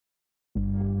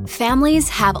Families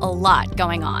have a lot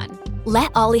going on.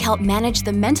 Let Ollie help manage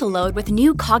the mental load with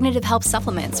new cognitive help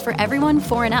supplements for everyone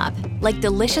 4 and up, like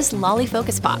delicious Lolly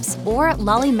Focus Pops or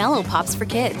Lolly Mellow Pops for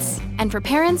kids. And for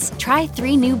parents, try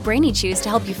 3 new Brainy Chews to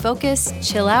help you focus,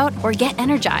 chill out, or get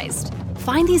energized.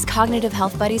 Find these cognitive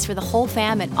health buddies for the whole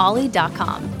fam at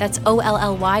ollie.com. That's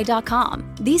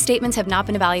OLLY.com. These statements have not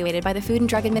been evaluated by the Food and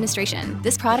Drug Administration.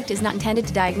 This product is not intended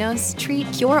to diagnose, treat,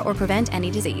 cure, or prevent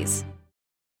any disease.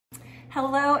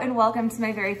 Hello and welcome to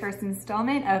my very first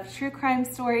installment of True Crime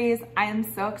Stories. I am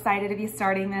so excited to be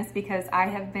starting this because I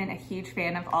have been a huge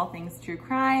fan of all things true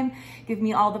crime. Give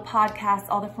me all the podcasts,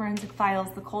 all the forensic files,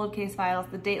 the cold case files,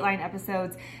 the Dateline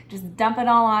episodes. Just dump it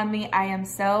all on me. I am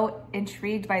so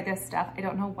intrigued by this stuff. I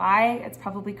don't know why. It's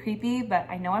probably creepy, but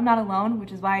I know I'm not alone,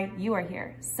 which is why you are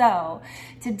here. So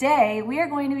today we are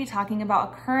going to be talking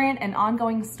about a current and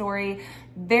ongoing story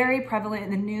very prevalent in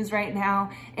the news right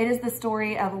now. It is the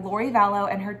story of Lori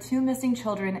Vallow and her 2 missing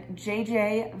children,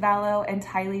 JJ Vallow and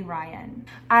Tylee Ryan.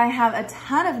 I have a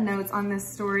ton of notes on this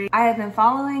story. I have been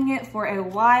following it for a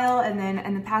while, and then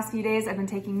in the past few days I've been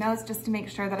taking notes just to make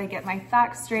sure that I get my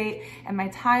facts straight and my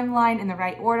timeline in the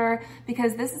right order,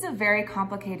 because this is a very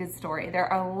complicated story. There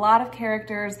are a lot of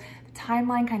characters.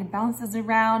 Timeline kind of bounces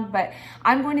around, but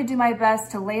I'm going to do my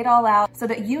best to lay it all out so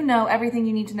that you know everything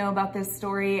you need to know about this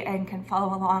story and can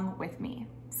follow along with me.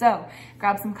 So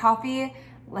grab some coffee,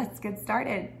 let's get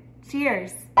started.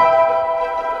 Cheers.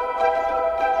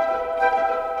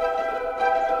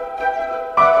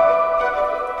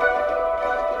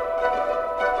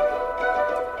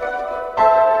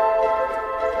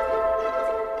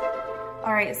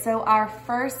 All right, so our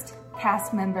first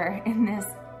cast member in this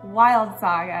wild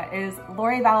saga is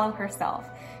Lori Vallow herself.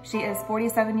 She is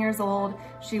 47 years old.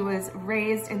 She was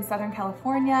raised in Southern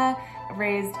California,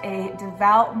 raised a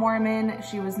devout Mormon.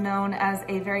 She was known as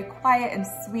a very quiet and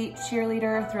sweet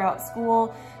cheerleader throughout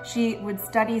school. She would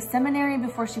study seminary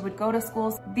before she would go to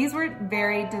schools. These were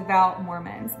very devout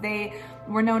Mormons. They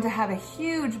were known to have a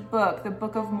huge book, the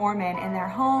Book of Mormon, in their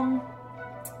home.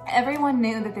 Everyone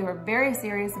knew that they were very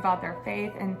serious about their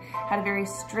faith and had a very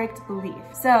strict belief.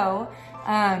 So,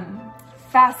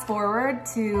 fast forward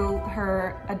to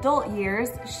her adult years,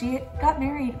 she got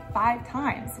married 5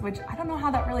 times, which I don't know how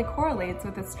that really correlates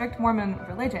with a strict Mormon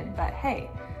religion, but hey,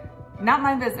 not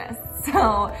my business.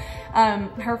 So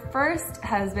her first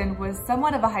husband was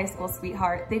somewhat of a high school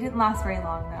sweetheart. They didn't last very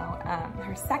long though.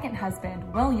 Her second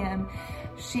husband, William,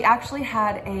 she actually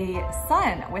had a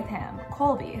son with him,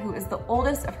 Colby, who is the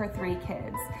oldest of her 3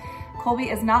 kids. Colby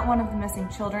is not one of the missing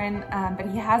children, but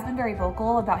he has been very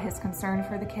vocal about his concern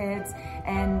for the kids,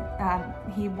 and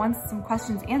he wants some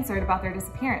questions answered about their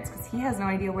disappearance because he has no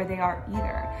idea where they are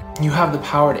either. You have the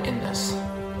power to end this.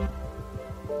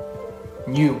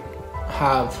 You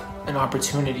have an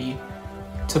opportunity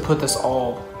to put this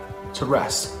all to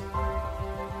rest.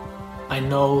 I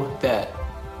know that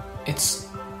it's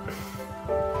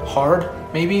hard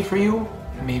maybe for you,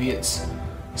 maybe it's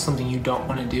something you don't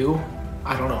want to do,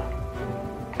 I don't know.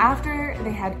 After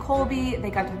they had Colby, they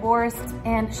got divorced,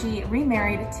 and she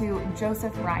remarried to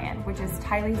Joseph Ryan, which is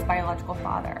Tylee's biological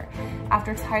father.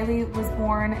 After Tylee was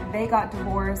born, they got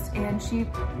divorced, and she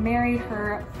married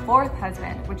her 4th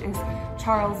husband, which is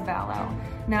Charles Vallow.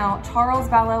 Now, Charles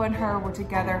Vallow and her were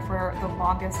together for the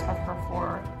longest of her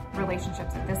 4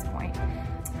 relationships at this point.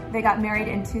 They got married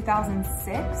in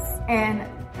 2006, and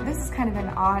this is kind of an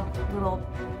odd little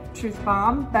truth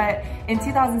bomb, but in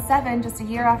 2007, just a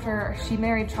year after she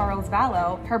married Charles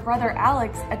Vallow, her brother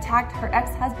Alex attacked her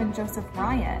ex-husband Joseph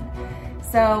Ryan.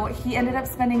 So he ended up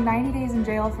spending 90 days in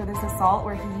jail for this assault,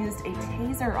 where he used a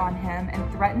taser on him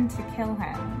and threatened to kill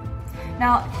him.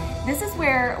 Now, this is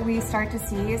where we start to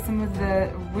see some of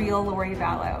the real Lori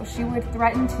Vallow. She would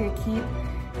threaten to keep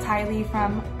Tylee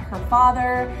from her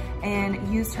father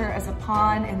and used her as a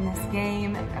pawn in this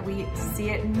game. We see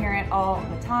it and hear it all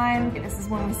the time. This is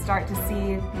when we start to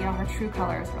see, her true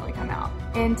colors really come out.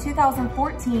 In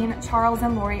 2014, Charles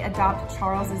and Lori adopt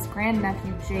Charles's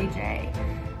grandnephew, JJ.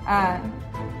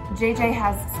 JJ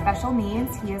has special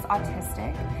needs. He is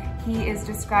autistic. He is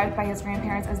described by his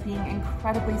grandparents as being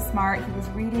incredibly smart. He was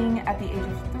reading at the age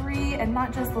of 3, and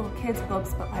not just little kids'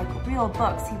 books, but like real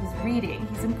books he was reading.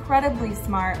 He's incredibly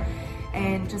smart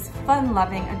and just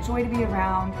fun-loving, a joy to be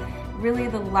around, really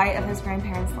the light of his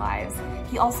grandparents' lives.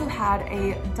 He also had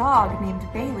a dog named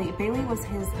Bailey. Bailey was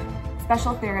his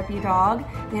special therapy dog.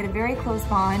 They had a very close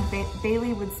bond.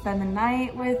 Bailey would spend the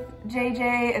night with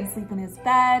JJ and sleep in his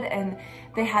bed, and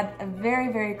they had a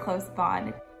very, very close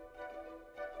bond.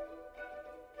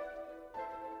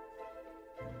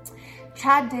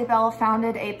 Chad Daybell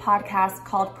founded a podcast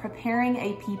called Preparing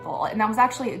a People. And that was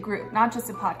actually a group, not just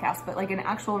a podcast, but like an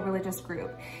actual religious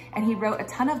group. And he wrote a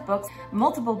ton of books,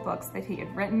 multiple books that he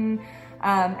had written.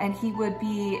 And he would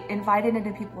be invited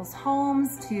into people's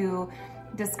homes to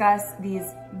discuss these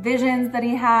visions that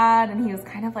he had. And he was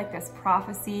kind of like this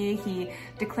prophecy. He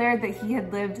declared that he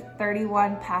had lived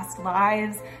 31 past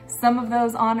lives, some of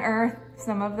those on earth,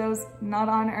 some of those not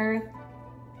on earth.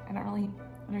 I don't really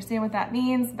understand what that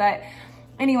means, but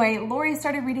anyway, Lori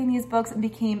started reading these books and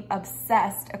became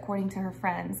obsessed, according to her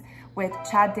friends, with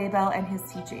Chad Daybell and his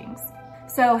teachings.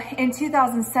 So in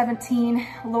 2017,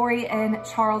 Lori and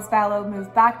Charles Vallow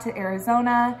moved back to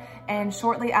Arizona, and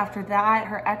shortly after that,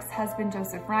 her ex-husband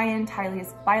Joseph Ryan,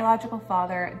 Tylee's biological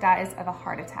father, dies of a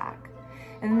heart attack.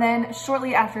 And then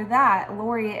shortly after that,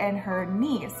 Lori and her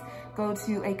niece go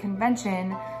to a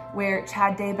convention where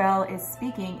Chad Daybell is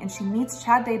speaking, and she meets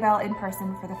Chad Daybell in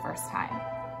person for the first time.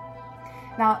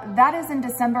 Now, that is in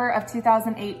December of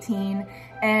 2018,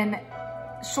 and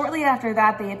shortly after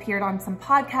that, they appeared on some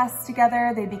podcasts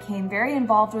together. They became very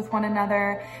involved with one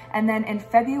another, and then in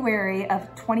February of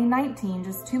 2019,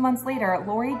 just 2 months later,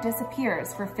 Lori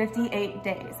disappears for 58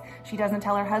 days. She doesn't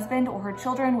tell her husband or her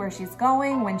children where she's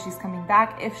going, when she's coming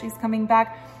back, if she's coming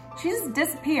back. She just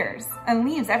disappears and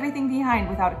leaves everything behind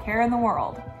without a care in the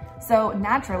world. So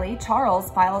naturally,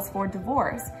 Charles files for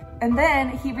divorce, and then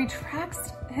he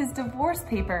retracts his divorce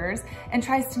papers and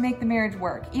tries to make the marriage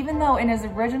work, even though in his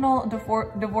original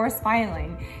divorce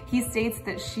filing, he states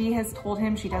that she has told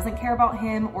him she doesn't care about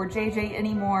him or JJ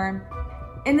anymore.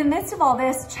 In the midst of all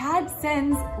this, Chad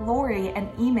sends Lori an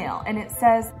email, and it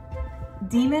says,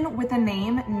 "Demon with the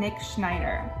name Nick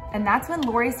Schneider." And that's when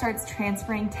Lori starts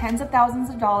transferring tens of thousands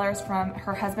of dollars from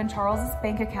her husband Charles's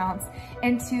bank accounts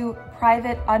into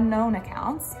private unknown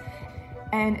accounts.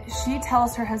 And she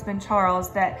tells her husband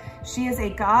Charles that she is a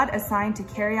God assigned to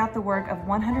carry out the work of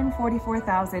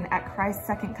 144,000 at Christ's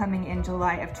second coming in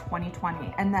July of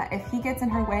 2020. And that if he gets in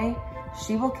her way,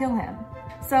 she will kill him.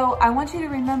 So I want you to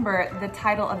remember the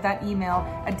title of that email,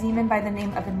 "A Demon by the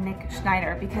Name of Nick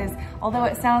Schneider," because although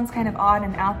it sounds kind of odd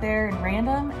and out there and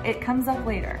random, it comes up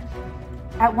later.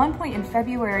 At one point in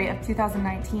February of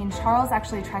 2019, Charles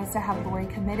actually tries to have Lori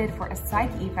committed for a psych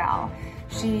eval.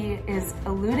 She is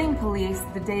eluding police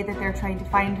the day that they're trying to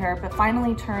find her, but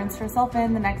finally turns herself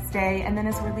in the next day and then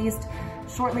is released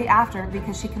shortly after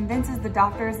because she convinces the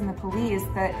doctors and the police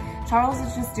that Charles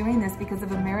is just doing this because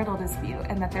of a marital dispute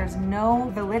and that there's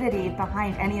no validity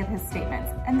behind any of his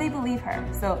statements. And they believe her,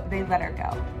 so they let her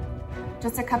go.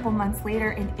 Just a couple months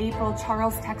later, in April,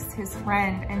 Charles texts his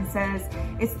friend and says,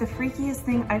 "It's the freakiest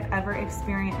thing I've ever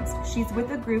experienced. She's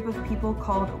with a group of people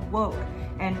called Woke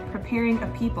and Preparing a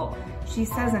People. She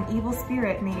says an evil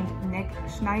spirit named Nick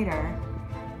Schneider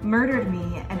murdered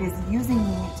me and is using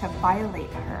me to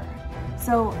violate her."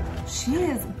 So she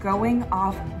is going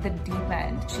off the deep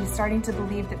end. She's starting to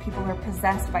believe that people are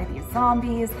possessed by these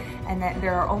zombies and that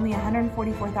there are only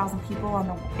 144,000 people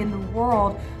in the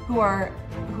world who are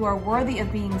worthy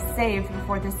of being saved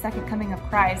before the second coming of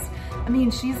Christ. I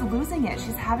mean, she's losing it.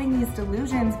 She's having these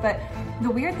delusions, but the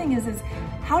weird thing is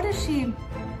how does she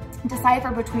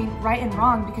decipher between right and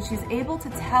wrong? Because she's able to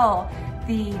tell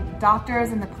the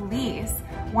doctors and the police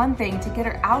one thing to get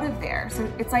her out of there. So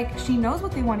it's like she knows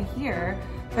what they want to hear,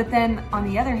 but then on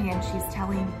the other hand, she's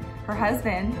telling her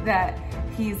husband that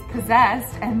he's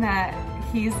possessed and that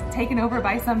he's taken over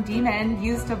by some demon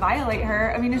used to violate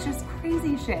her. I mean, it's just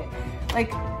crazy shit.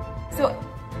 Like, so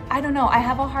I don't know. I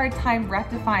have a hard time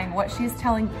rectifying what she's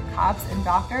telling cops and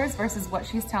doctors versus what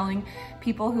she's telling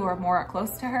people who are more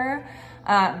close to her.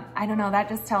 I don't know. That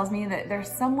just tells me that there's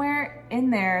somewhere in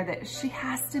there that she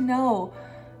has to know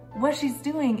what she's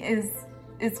doing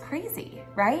is crazy,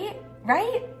 right?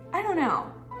 Right? I don't know.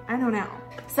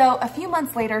 So a few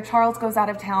months later, Charles goes out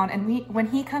of town, and when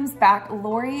he comes back,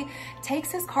 Lori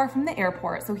takes his car from the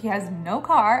airport. So he has no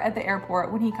car at the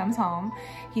airport when he comes home.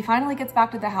 He finally gets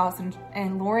back to the house,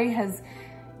 and Lori has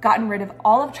gotten rid of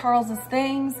all of Charles's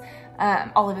things.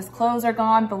 All of his clothes are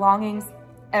gone, belongings,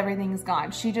 everything's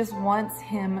gone. She just wants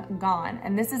him gone.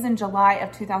 And this is in July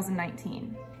of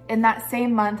 2019. In that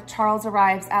same month, Charles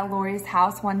arrives at Lori's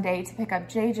house one day to pick up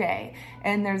JJ,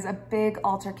 and there's a big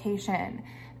altercation.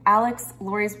 Alex,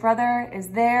 Lori's brother, is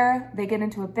there. They get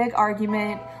into a big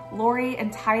argument. Lori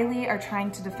and Tylee are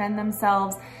trying to defend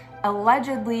themselves.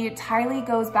 Allegedly, Tylee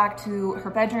goes back to her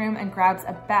bedroom and grabs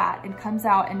a bat and comes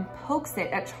out and pokes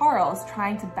it at Charles,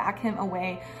 trying to back him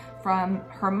away from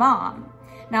her mom.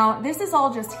 Now, this is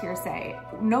all just hearsay.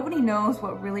 Nobody knows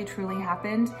what really truly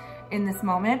happened in this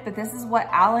moment, but this is what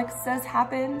Alex says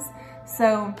happens.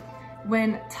 So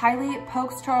When Tylee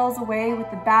pokes Charles away with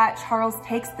the bat, Charles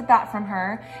takes the bat from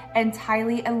her, and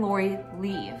Tylee and Lori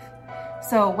leave.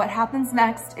 So what happens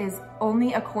next is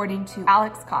only according to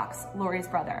Alex Cox, Lori's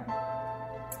brother.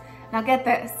 Now get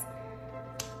this.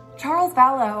 Charles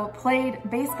Vallow played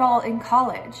baseball in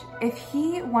college. If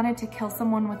he wanted to kill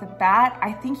someone with a bat,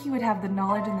 I think he would have the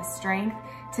knowledge and the strength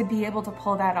to be able to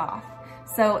pull that off.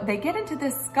 So they get into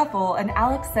this scuffle, and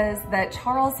Alex says that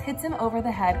Charles hits him over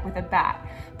the head with a bat.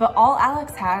 But all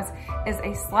Alex has is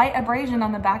a slight abrasion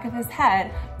on the back of his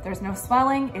head. There's no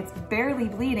swelling, it's barely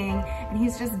bleeding, and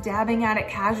he's just dabbing at it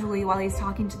casually while he's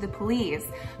talking to the police.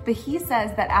 But he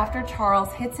says that after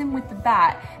Charles hits him with the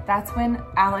bat, that's when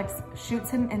Alex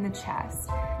shoots him in the chest,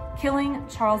 killing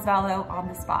Charles Vallow on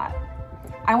the spot.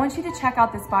 I want you to check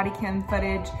out this body cam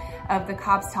footage of the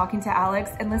cops talking to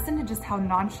Alex and listen to just how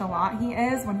nonchalant he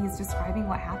is when he's describing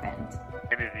what happened.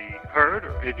 And is he hurt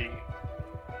or is he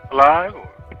alive? Or?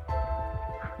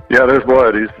 Yeah, there's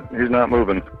blood. He's not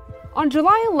moving. On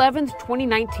July 11th,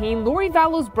 2019, Lori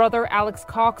Vallow's brother, Alex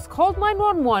Cox, called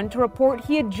 911 to report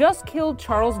he had just killed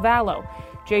Charles Vallow,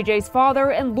 JJ's father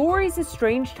and Lori's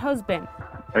estranged husband.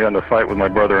 I got in a fight with my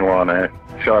brother-in-law and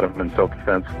I shot him in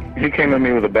self-defense. He came at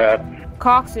me with a bat.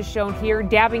 Cox is shown here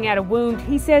dabbing at a wound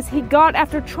he says he got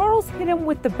after Charles hit him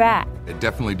with the bat. It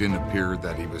definitely didn't appear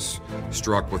that he was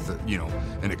struck with,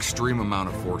 an extreme amount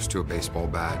of force to a baseball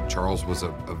bat. Charles was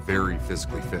a very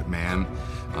physically fit man,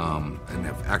 and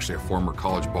actually a former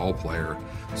college ball player,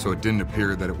 so it didn't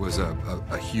appear that it was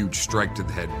a huge strike to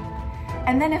the head.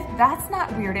 And then if that's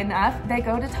not weird enough, they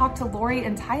go to talk to Lori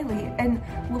and Tylee, and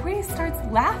Lori starts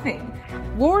laughing.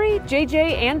 Lori, JJ,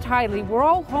 and Tylee were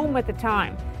all home at the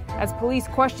time. As police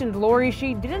questioned Lori,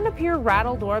 she didn't appear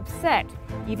rattled or upset,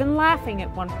 even laughing at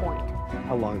one point.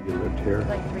 How long have you lived here?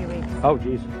 Like 3 weeks. Oh,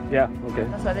 geez. Yeah, okay.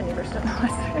 That's why the neighbors don't know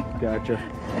us.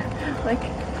 Gotcha. Like,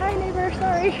 hi neighbor,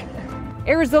 sorry.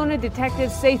 Arizona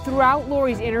detectives say throughout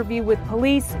Lori's interview with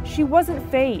police, she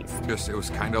wasn't fazed. It was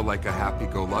kind of like a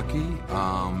happy-go-lucky.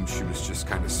 She was just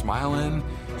kind of smiling.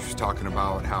 She was talking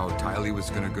about how Tylee was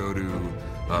going to go to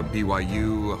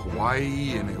BYU,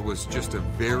 Hawaii, and it was just a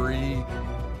very,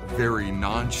 very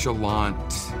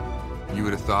nonchalant. You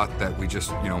would have thought that we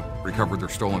just, recovered their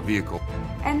stolen vehicle.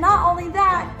 And not only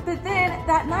that, but then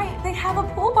that night they have a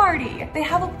pool party. They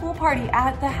have a pool party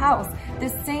at the house the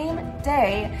same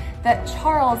day that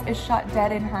Charles is shot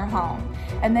dead in her home.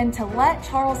 And then to let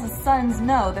Charles's sons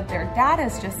know that their dad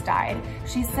has just died,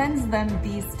 she sends them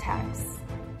these texts.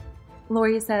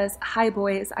 Lori says, "Hi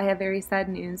boys, I have very sad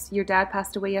news. Your dad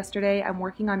passed away yesterday. I'm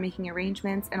working on making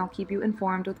arrangements and I'll keep you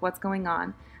informed with what's going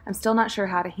on. I'm still not sure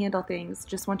how to handle things.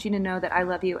 Just want you to know that I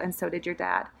love you and so did your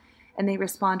dad." And they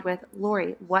respond with,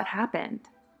 "Lori, what happened?"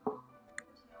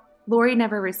 Lori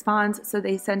never responds, so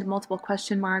they send multiple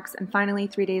question marks, and finally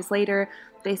 3 days later,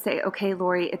 they say, "Okay,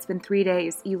 Lori, it's been 3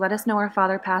 days. You let us know our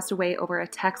father passed away over a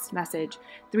text message.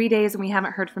 3 days and we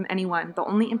haven't heard from anyone. The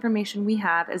only information we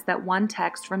have is that one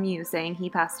text from you saying he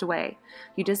passed away.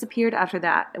 You disappeared after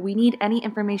that. We need any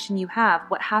information you have.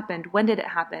 What happened? When did it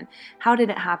happen? How did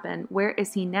it happen? Where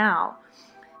is he now?"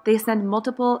 They send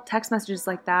multiple text messages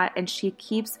like that, and she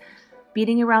keeps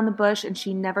beating around the bush, and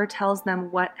she never tells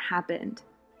them what happened.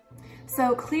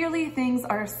 So clearly things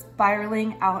are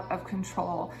spiraling out of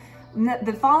control.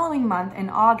 The following month, in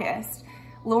August,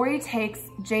 Lori takes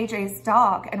JJ's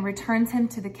dog and returns him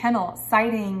to the kennel,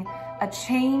 citing a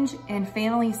change in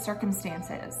family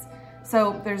circumstances.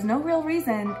 So there's no real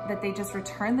reason that they just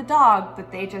return the dog,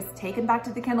 but they just take him back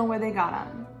to the kennel where they got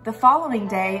him. The following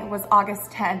day was August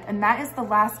 10th, and that is the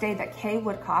last day that Kay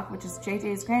Woodcock, which is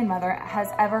JJ's grandmother,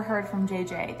 has ever heard from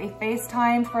JJ. They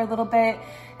FaceTimed for a little bit,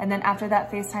 and then after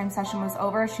that FaceTime session was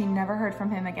over, she never heard from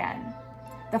him again.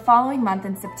 The following month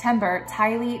in September,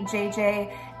 Tylee,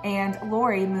 JJ, and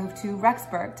Lori moved to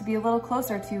Rexburg to be a little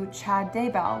closer to Chad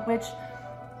Daybell, which,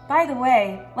 by the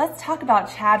way, let's talk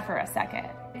about Chad for a second.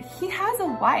 He has a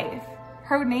wife.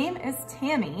 Her name is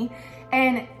Tammy,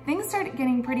 and things started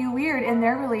getting pretty weird in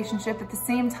their relationship at the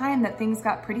same time that things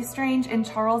got pretty strange in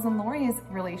Charles and Lori's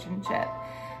relationship.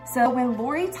 So when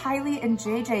Lori, Tylee, and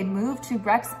JJ moved to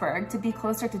Rexburg to be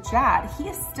closer to Chad, he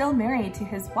is still married to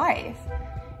his wife.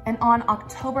 And on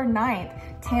October 9th,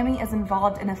 Tammy is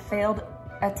involved in a failed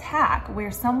attack where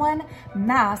someone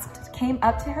masked came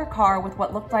up to her car with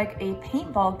what looked like a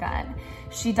paintball gun.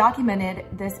 She documented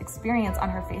this experience on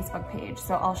her Facebook page,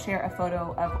 so I'll share a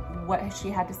photo of what she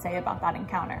had to say about that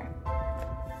encounter.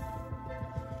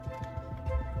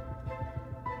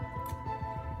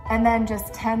 And then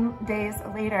just 10 days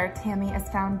later, Tammy is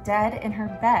found dead in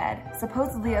her bed,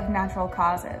 supposedly of natural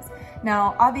causes.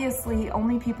 Now, obviously,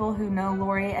 only people who know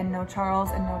Lori and know Charles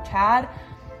and know Chad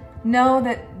know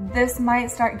that this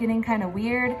might start getting kind of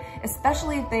weird,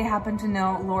 especially if they happen to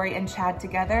know Lori and Chad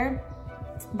together.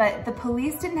 But the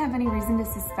police didn't have any reason to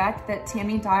suspect that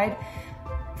Tammy died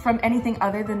from anything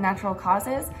other than natural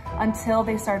causes until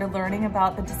they started learning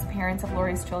about the disappearance of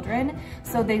Lori's children.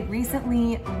 So they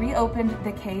recently reopened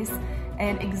the case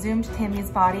and exhumed Tammy's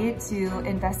body to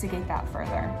investigate that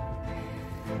further.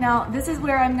 Now, this is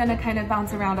where I'm gonna kind of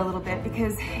bounce around a little bit,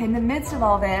 because in the midst of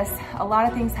all this, a lot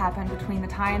of things happened between the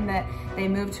time that they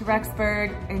moved to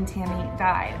Rexburg and Tammy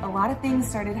died. A lot of things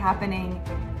started happening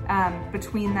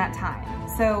between that time.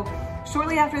 So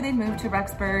shortly after they moved to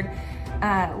Rexburg,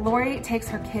 Lori takes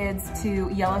her kids to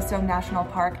Yellowstone National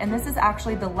Park, and this is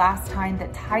actually the last time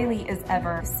that Tylee is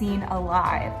ever seen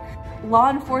alive.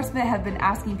 Law enforcement have been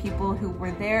asking people who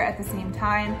were there at the same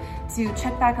time to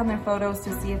check back on their photos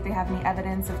to see if they have any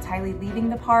evidence of Tylee leaving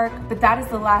the park, but that is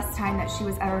the last time that she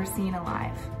was ever seen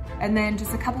alive. And then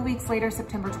just a couple weeks later,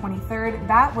 September 23rd,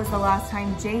 that was the last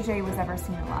time JJ was ever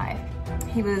seen alive.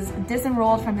 He was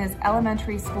disenrolled from his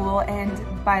elementary school,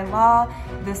 and by law,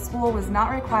 the school was not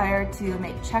required to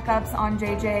make checkups on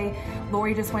JJ.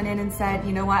 Lori just went in and said,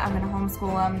 you know what, I'm gonna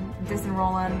homeschool him,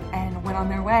 disenroll him, and went on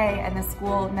their way, and the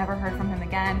school never heard from him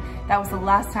again. That was the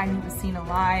last time he was seen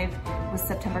alive, was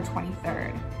September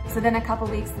 23rd. So then a couple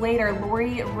weeks later,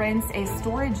 Lori rents a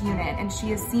storage unit, and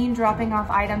she is seen dropping off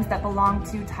items that belong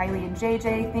to Tylee and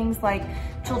JJ, things like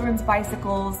children's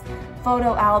bicycles,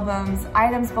 photo albums,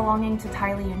 items belonging to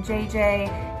Tylee and JJ,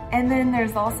 and then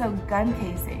there's also gun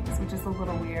casings, which is a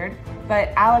little weird.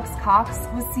 But Alex Cox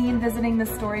was seen visiting the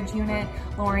storage unit,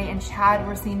 Lori and Chad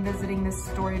were seen visiting this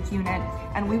storage unit,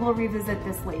 and we will revisit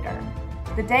this later.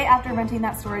 The day after renting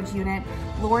that storage unit,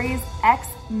 Lori's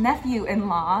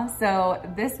ex-nephew-in-law, so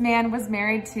this man was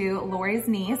married to Lori's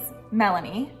niece,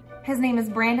 Melanie. His name is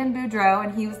Brandon Boudreaux,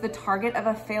 and he was the target of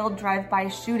a failed drive-by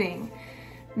shooting.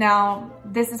 Now,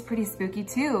 this is pretty spooky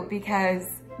too, because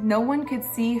no one could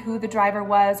see who the driver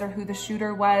was or who the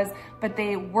shooter was, but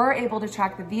they were able to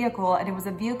track the vehicle, and it was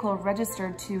a vehicle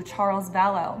registered to Charles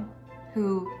Vallow,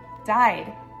 who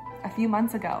died a few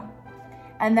months ago.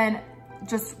 And then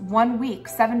just 1 week,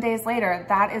 7 days later,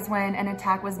 that is when an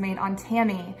attack was made on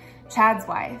Tammy, Chad's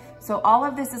wife. So all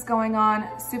of this is going on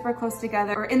super close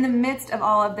together. In the midst of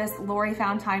all of this, Lori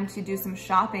found time to do some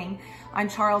shopping on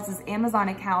Charles's Amazon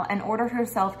account and ordered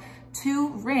herself 2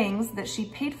 rings that she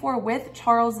paid for with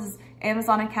Charles's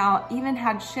Amazon account, even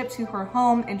had shipped to her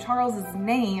home in Charles's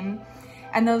name.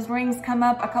 And those rings come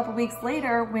up a couple weeks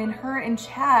later when her and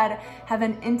Chad have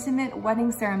an intimate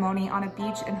wedding ceremony on a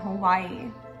beach in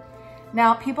Hawaii.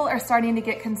 Now, people are starting to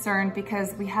get concerned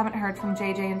because we haven't heard from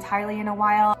JJ and Tylee in a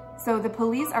while. So the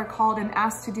police are called and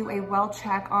asked to do a well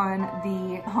check on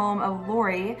the home of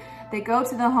Lori. They go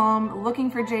to the home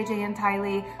looking for JJ and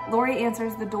Tylee. Lori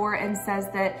answers the door and says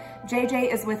that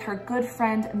JJ is with her good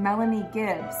friend Melanie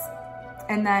Gibbs,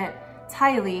 and that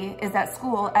Tylee is at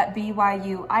school at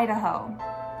BYU, Idaho.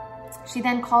 She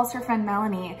then calls her friend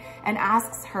Melanie and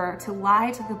asks her to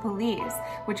lie to the police,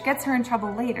 which gets her in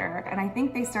trouble later. And I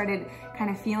think they started kind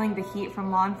of feeling the heat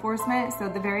from law enforcement. So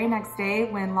the very next day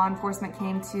when law enforcement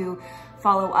came to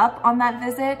follow up on that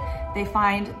visit, they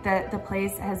find that the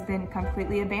place has been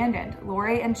completely abandoned.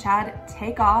 Lori and Chad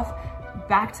take off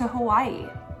back to Hawaii,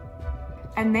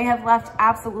 and they have left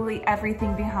absolutely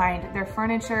everything behind. Their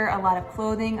furniture, a lot of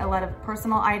clothing, a lot of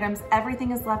personal items,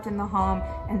 everything is left in the home,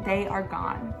 and they are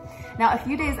gone. Now, a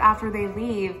few days after they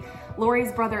leave,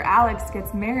 Lori's brother Alex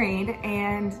gets married,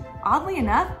 and oddly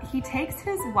enough, he takes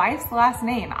his wife's last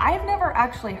name. I've never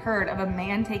actually heard of a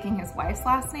man taking his wife's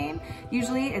last name.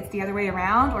 Usually it's the other way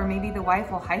around, or maybe the wife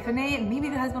will hyphenate, and maybe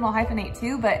the husband will hyphenate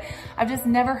too, but I've just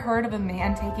never heard of a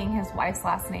man taking his wife's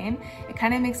last name. It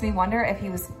kind of makes me wonder if he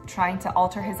was trying to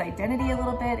alter his identity a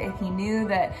little bit, if he knew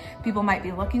that people might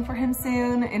be looking for him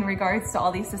soon in regards to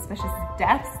all these suspicious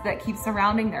deaths that keep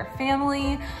surrounding their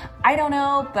family. I don't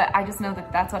know, but I just know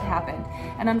that that's what happened.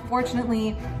 And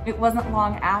unfortunately, it wasn't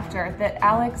long after that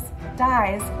Alex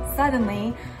dies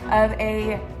suddenly of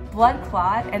a blood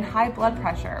clot and high blood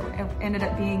pressure. It ended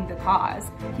up being the cause.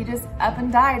 He just up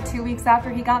and died 2 weeks after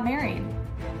he got married.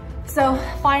 So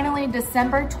finally,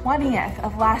 December 20th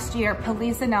of last year,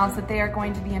 police announced that they are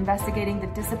going to be investigating the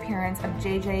disappearance of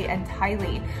JJ and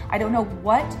Tylee. I don't know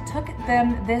what took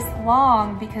them this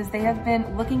long, because they have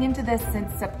been looking into this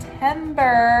since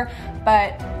September,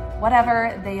 but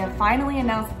whatever, they have finally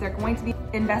announced that they're going to be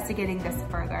investigating this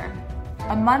further.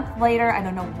 A month later, I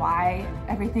don't know why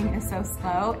everything is so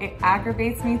slow. It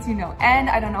aggravates me to no end.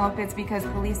 I don't know if it's because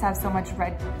police have so much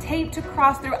red tape to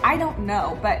cross through. I don't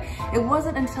know, but it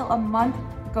wasn't until a month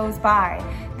goes by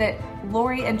that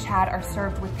Lori and Chad are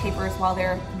served with papers while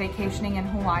they're vacationing in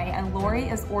Hawaii, and Lori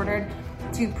is ordered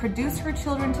to produce her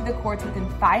children to the courts within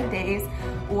 5 days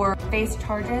or face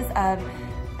charges of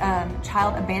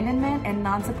child abandonment and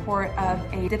non-support of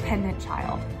a dependent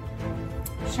child.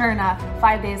 Sure enough,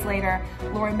 5 days later,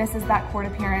 Lori misses that court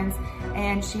appearance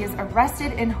and she is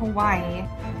arrested in Hawaii.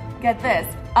 Get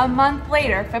this, a month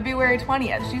later, February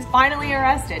 20th, she's finally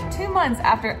arrested, 2 months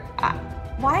after.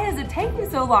 Why does it take you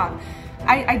so long?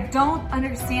 I don't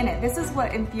understand it. This is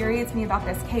what infuriates me about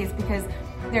this case, because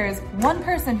there is one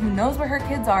person who knows where her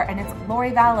kids are, and it's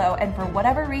Lori Vallow, and for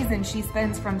whatever reason, she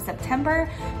spends from September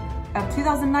of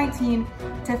 2019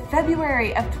 to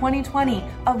February of 2020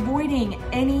 avoiding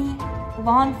any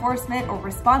law enforcement or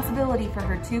responsibility for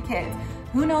her 2 kids.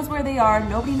 Who knows where they are?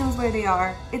 Nobody knows where they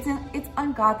are. It's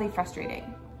ungodly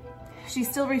frustrating. She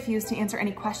still refused to answer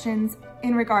any questions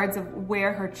in regards of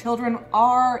where her children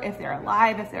are, if they're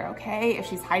alive, if they're okay, if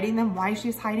she's hiding them, why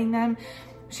she's hiding them.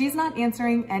 She's not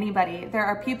answering anybody. There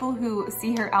are people who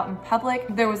see her out in public.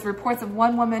 There was reports of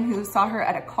one woman who saw her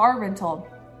at a car rental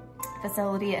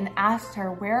facility and asked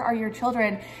her, "Where are your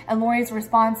children?" And Lori's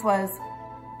response was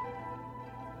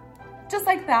just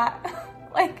like that.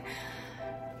 Like,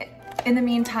 in the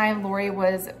meantime, Lori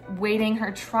was waiting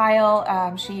her trial.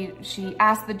 She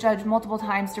asked the judge multiple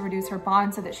times to reduce her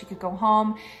bond so that she could go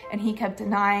home, and he kept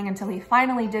denying until he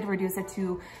finally did reduce it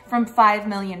from $5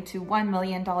 million to $1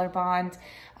 million bond.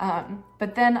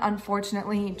 But then,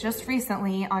 unfortunately, just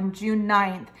recently on June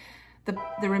 9th,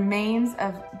 the remains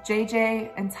of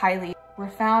JJ and Tylee were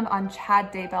found on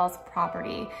Chad Daybell's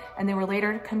property, and they were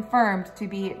later confirmed to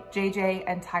be JJ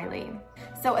and Tylee.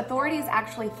 So authorities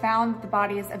actually found the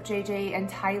bodies of JJ and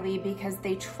Tylee because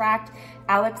they tracked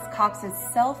Alex Cox's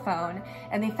cell phone,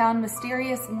 and they found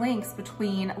mysterious links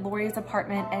between Lori's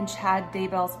apartment and Chad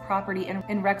Daybell's property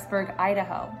in Rexburg,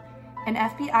 Idaho. An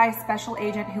FBI special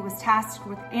agent who was tasked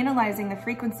with analyzing the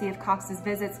frequency of Cox's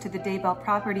visits to the Daybell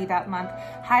property that month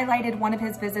highlighted one of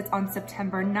his visits on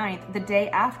September 9th, the day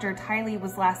after Tylee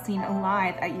was last seen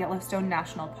alive at Yellowstone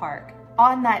National Park.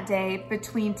 On that day,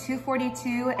 between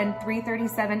 2:42 and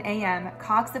 3:37 a.m.,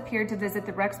 Cox appeared to visit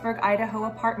the Rexburg, Idaho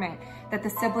apartment that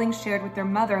the siblings shared with their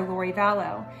mother, Lori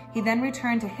Vallow. He then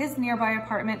returned to his nearby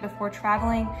apartment before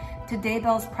traveling to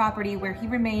Daybell's property, where he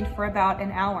remained for about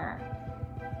an hour.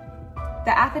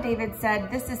 The affidavit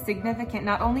said this is significant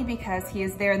not only because he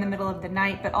is there in the middle of the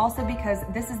night, but also because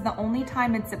this is the only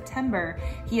time in September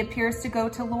he appears to go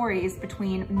to Lori's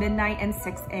between midnight and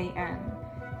 6 a.m.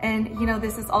 And you know,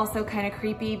 this is also kind of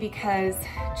creepy because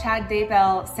Chad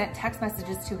Daybell sent text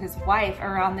messages to his wife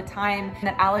around the time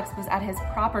that Alex was at his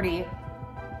property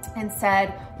and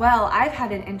said, "Well, I've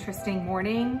had an interesting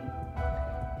morning."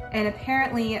 And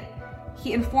apparently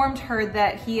he informed her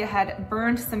that he had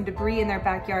burned some debris in their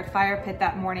backyard fire pit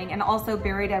that morning and also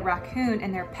buried a raccoon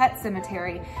in their pet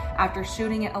cemetery after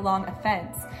shooting it along a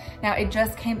fence. Now, it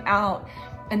just came out,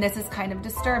 and this is kind of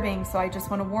disturbing, so I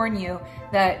just want to warn you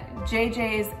that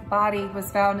JJ's body was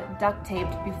found duct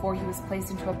taped before he was placed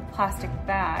into a plastic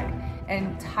bag,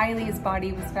 and Tylee's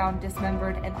body was found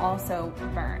dismembered and also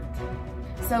burned.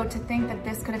 So to think that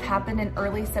this could have happened in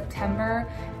early September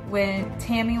when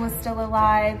Tammy was still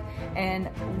alive and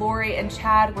Lori and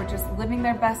Chad were just living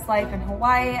their best life in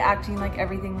Hawaii, acting like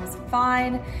everything was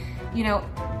fine, you know,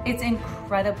 it's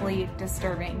incredibly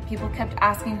disturbing. People kept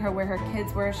asking her where her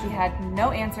kids were. She had no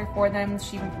answer for them.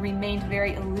 She remained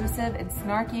very elusive and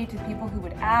snarky to people who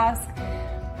would ask,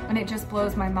 and it just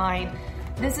blows my mind.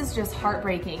 This is just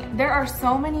heartbreaking. There are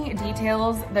so many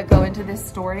details that go into this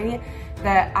story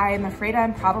that I am afraid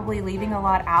I'm probably leaving a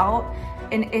lot out.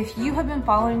 And if you have been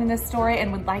following this story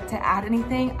and would like to add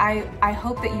anything, I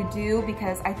hope that you do,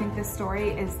 because I think this story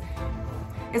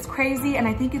is crazy, and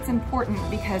I think it's important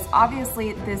because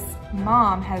obviously this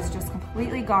mom has just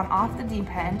completely gone off the deep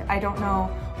end. I don't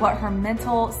know what her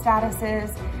mental status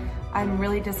is. I'm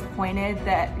really disappointed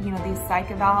that, you know, these psych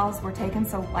evals were taken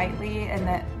so lightly and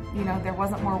that, you know, there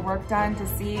wasn't more work done to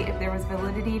see if there was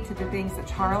validity to the things that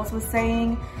Charles was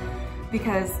saying,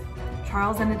 because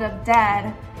Charles ended up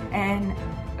dead, and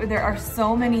there are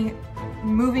so many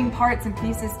moving parts and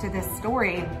pieces to this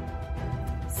story.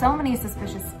 So many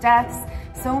suspicious deaths,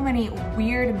 so many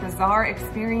weird and bizarre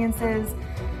experiences.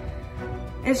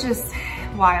 It's just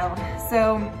wild.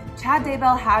 So Chad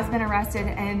Daybell has been arrested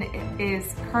and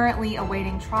is currently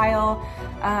awaiting trial.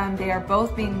 They are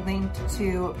both being linked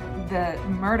to the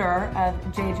murder of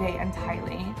JJ and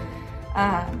Tylee.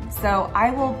 So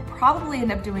I will probably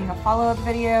end up doing a follow-up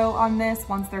video on this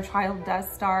once their trial does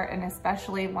start, and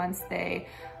especially once they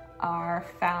are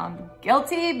found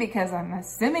guilty, because I'm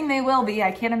assuming they will be.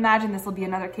 I can't imagine this will be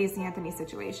another Casey Anthony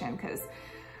situation, because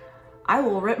I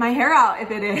will rip my hair out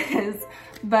if it is.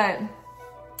 But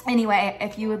anyway,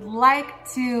 if you would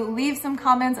like to leave some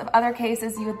comments of other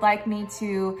cases you would like me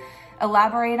to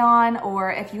elaborate on,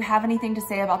 or if you have anything to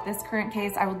say about this current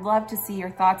case, I would love to see your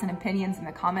thoughts and opinions in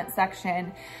the comment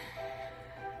section.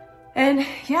 And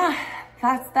yeah,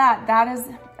 that's that. That is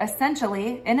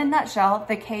essentially, in a nutshell,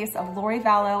 the case of Lori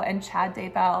Vallow and Chad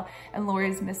Daybell and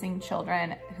Lori's missing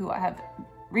children who have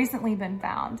recently been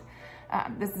found.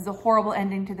 This is a horrible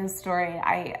ending to this story.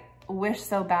 I wish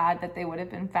so bad that they would have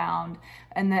been found,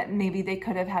 and that maybe they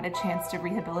could have had a chance to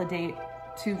rehabilitate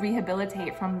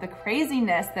from the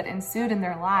craziness that ensued in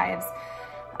their lives.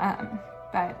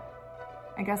 But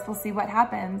I guess we'll see what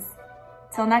happens.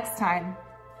 Till next time.